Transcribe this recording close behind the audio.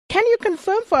Can you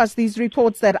confirm for us these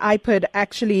reports that IPID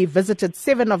actually visited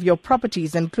 7 of your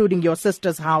properties, including your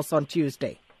sister's house on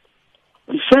Tuesday?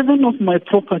 7 of my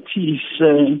properties,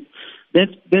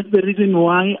 that's the reason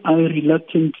why I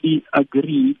reluctantly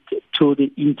agreed to the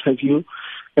interview.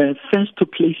 First, to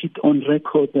place it on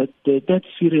record that that's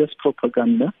serious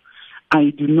propaganda.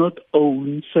 I do not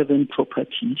own 7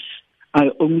 properties. I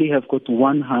only have got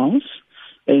 1 house,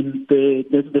 and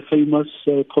that's the famous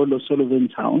Paul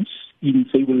O'Sullivan's house in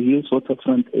Sable Hills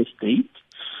Waterfront Estate.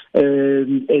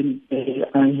 And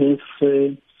I have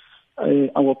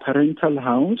our parental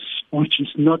house, which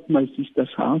is not my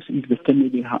sister's house, is the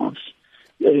family house.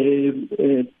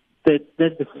 That's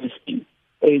the first thing.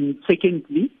 And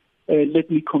secondly,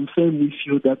 let me confirm with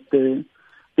you that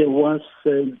there was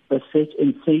a search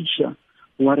and seizure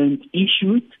warrant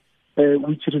issued,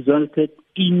 which resulted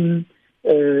in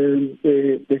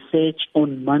the search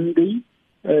on Monday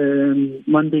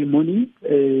morning.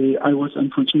 I was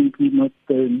unfortunately not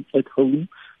at home,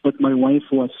 but my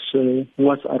wife was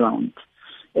around.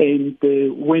 And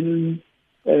when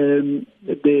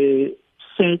the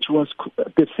search was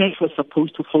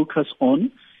supposed to focus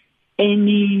on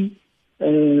any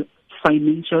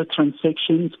financial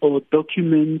transactions or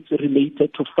documents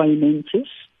related to finances,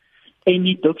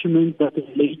 any documents that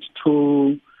relate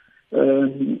to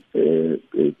the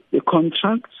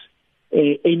contracts,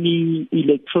 any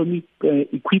electronic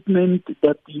equipment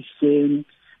that is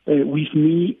with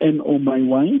me and or my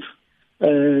wife,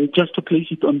 just to place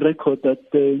it on record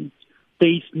that there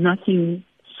is nothing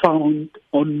found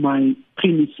on my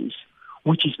premises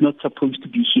which is not supposed to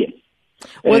be here.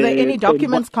 Were there any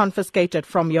documents confiscated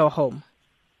from your home?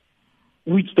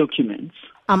 Which documents?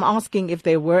 I'm asking if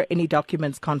there were any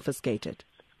documents confiscated.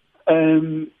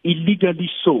 Illegally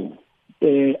so.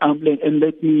 And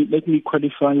let me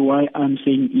qualify why I'm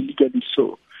saying illegally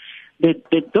so.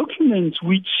 The documents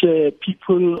which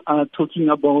people are talking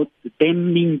about,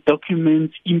 damning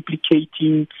documents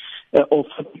implicating or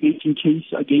fabricating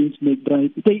case against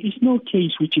Mcbride, there is no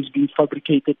case which is being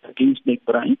fabricated against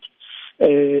Mcbride.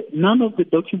 None of the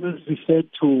documents referred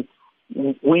to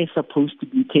were supposed to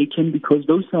be taken because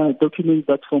those are documents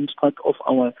that forms part of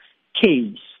our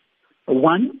case.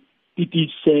 One, it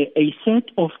is a set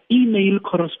of email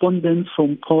correspondence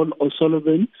from Paul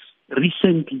O'Sullivan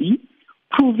recently,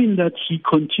 proving that he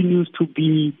continues to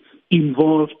be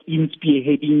involved in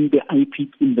spearheading the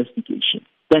IPID investigation.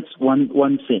 That's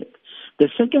one set. The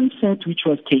second set which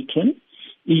was taken,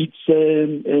 it's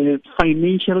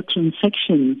financial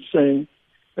transactions when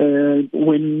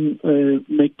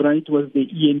Mcbride was the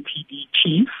ENPD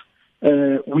chief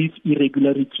with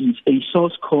irregularities. A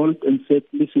source called and said,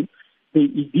 listen, there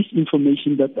is this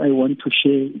information that I want to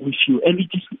share with you. And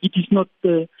it is not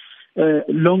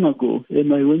long ago.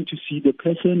 And I went to see the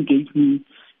person, gave me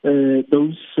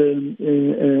those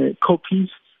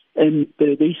copies, and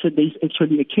they said there's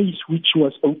actually a case which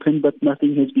was open, but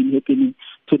nothing has been happening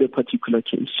to the particular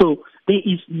case. So there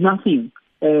is nothing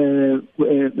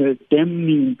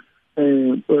damning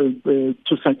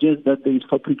to suggest that there is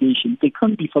fabrication. There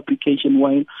can't be fabrication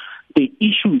while the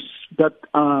issues that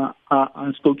are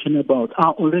spoken about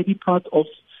are already part of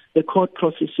the court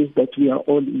processes that we are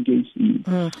all engaged in.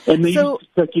 And maybe,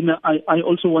 Sakina, I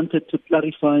also wanted to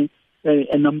clarify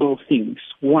a number of things.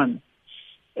 One,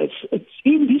 it's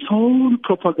in this whole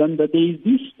propaganda, there is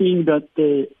this thing that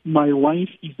my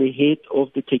wife is the head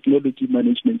of the technology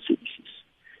management services.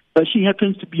 She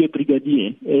happens to be a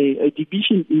brigadier. A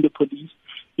division in the police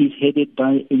is headed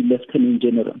by a lieutenant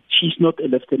general. She's not a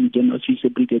lieutenant general, she's a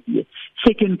brigadier.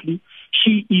 Secondly,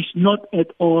 she is not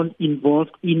at all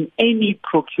involved in any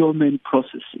procurement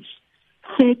processes.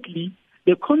 Thirdly,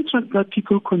 the contracts that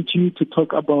people continue to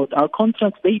talk about are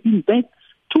contracts dating back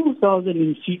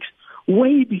 2006,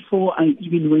 way before I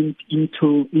even went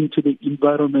into the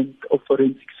environment of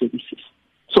forensic services.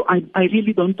 So I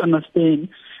really don't understand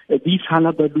this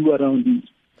hullabaloo around it.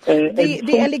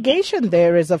 The allegation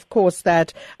there is, of course,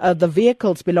 that the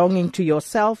vehicles belonging to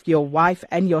yourself, your wife,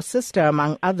 and your sister,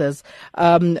 among others,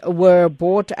 were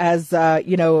bought as,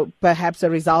 perhaps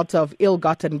a result of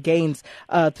ill-gotten gains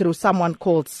through someone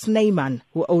called Snyman,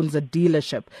 who owns a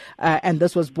dealership. And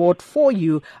this was bought for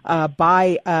you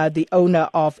by the owner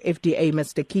of FDA,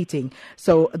 Mr. Keating.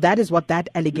 So that is what that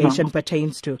allegation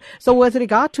pertains to. So with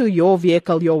regard to your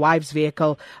vehicle, your wife's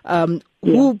vehicle,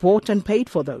 who bought and paid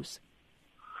for those?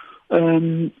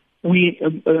 You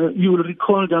will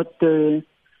recall that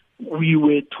we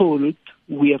were told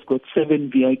we have got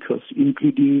 7 vehicles,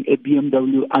 including a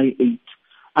BMW i8.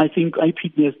 I think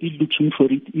IPID is still looking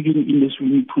for it, even in the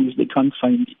swimming pools. They can't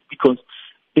find it because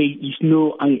there is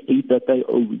no i8 that I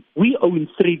own. We own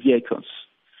 3 vehicles.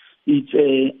 It's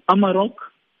a Amarok,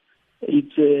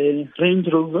 it's a Range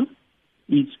Rover,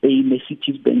 it's a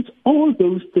Mercedes-Benz. All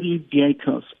those three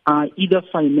vehicles are either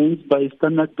financed by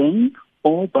Standard Bank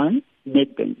or by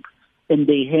Nedbank, and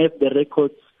they have the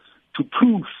records to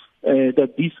prove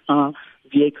that these are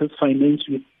vehicles financed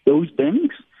with those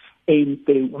banks, and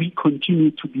we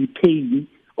continue to be paying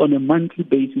on a monthly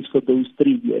basis for those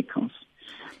three vehicles.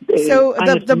 So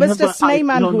the Mr.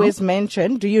 Snyman who is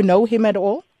mentioned, do you know him at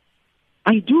all?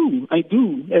 I do.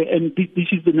 And this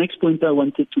is the next point I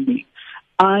wanted to make.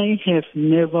 I have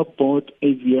never bought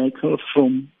a vehicle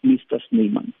from Mr.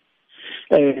 Snyman.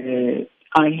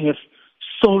 I have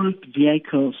sold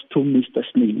vehicles to Mr.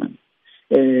 Snyman,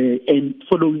 and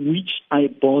following which I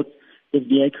bought the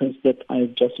vehicles that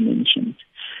I've just mentioned.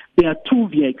 There are two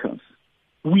vehicles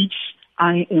which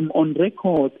I am on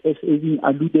record as having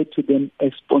alluded to them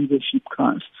as sponsorship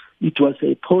cars. It was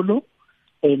a Polo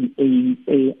and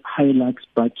a Hilux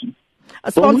buggy.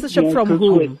 A sponsorship from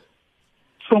whom?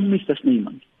 From Mr.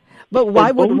 Snyman. But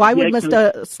why would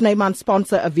Mr. Snyman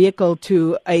sponsor a vehicle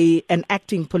to an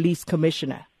acting police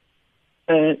commissioner?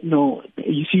 No,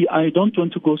 you see, I don't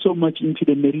want to go so much into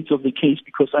the merits of the case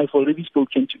because I've already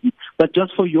spoken to you. But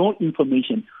just for your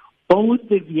information, both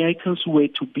the vehicles were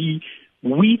to be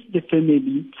with the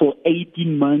family for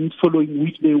 18 months, following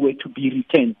which they were to be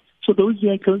returned. So those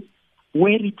vehicles were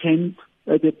returned.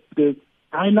 The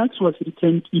Hilux was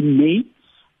returned in May,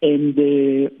 and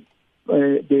the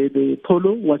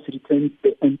Polo was returned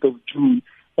the end of June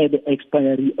at the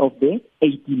expiry of the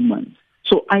 18 months.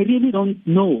 So I really don't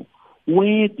know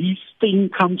where this thing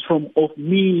comes from of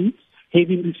me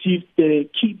having received the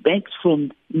kickbacks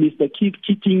from Mr.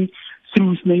 Keating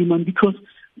through Snyman, because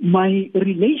my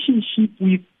relationship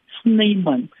with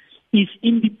Snyman is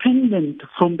independent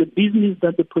from the business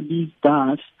that the police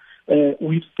does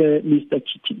with Mr.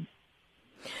 Keating.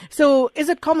 So is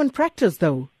it common practice,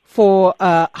 though, for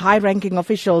high-ranking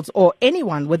officials or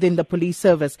anyone within the police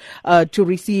service to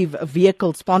receive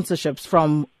vehicle sponsorships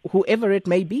from whoever it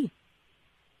may be?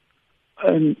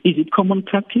 Is it common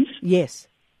practice? Yes.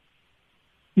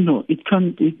 No, it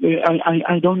can't.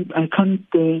 I can't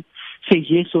say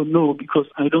yes or no because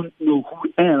I don't know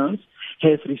who else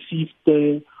has received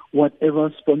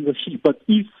whatever sponsorship. But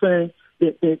if the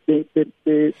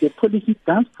policy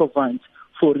does provide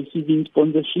for receiving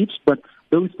sponsorships, but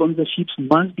those sponsorships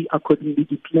must be accordingly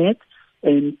declared,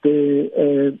 and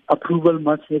approval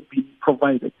must have been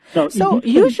provided. Now, so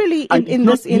usually in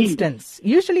this instance,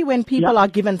 usually when people are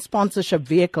given sponsorship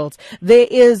vehicles, there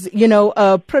is,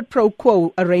 a quid pro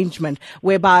quo arrangement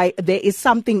whereby there is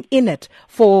something in it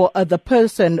for the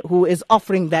person who is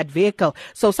offering that vehicle.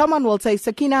 So someone will say,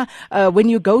 Sakina, when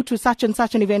you go to such and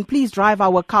such an event, please drive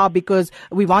our car because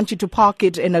we want you to park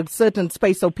it in a certain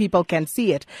space so people can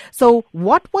see it. So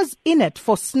what was in it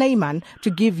for Snyman to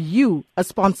give you a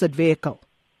sponsored vehicle?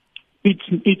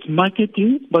 It's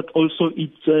marketing, but also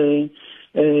it's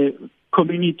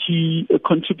community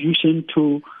contribution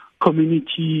to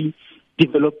community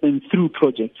development through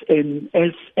projects. And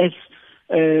as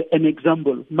an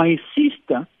example, my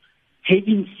sister,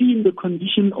 having seen the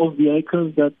condition of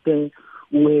vehicles that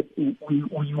we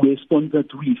were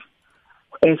sponsored with,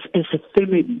 as a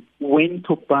family, went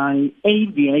to buy a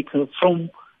vehicle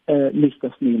from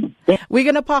Mr. Snyman. We're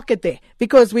going to park it there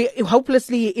because we're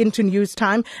hopelessly into news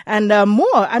time and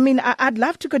more. I mean, I'd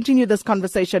love to continue this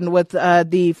conversation with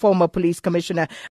the former police commissioner.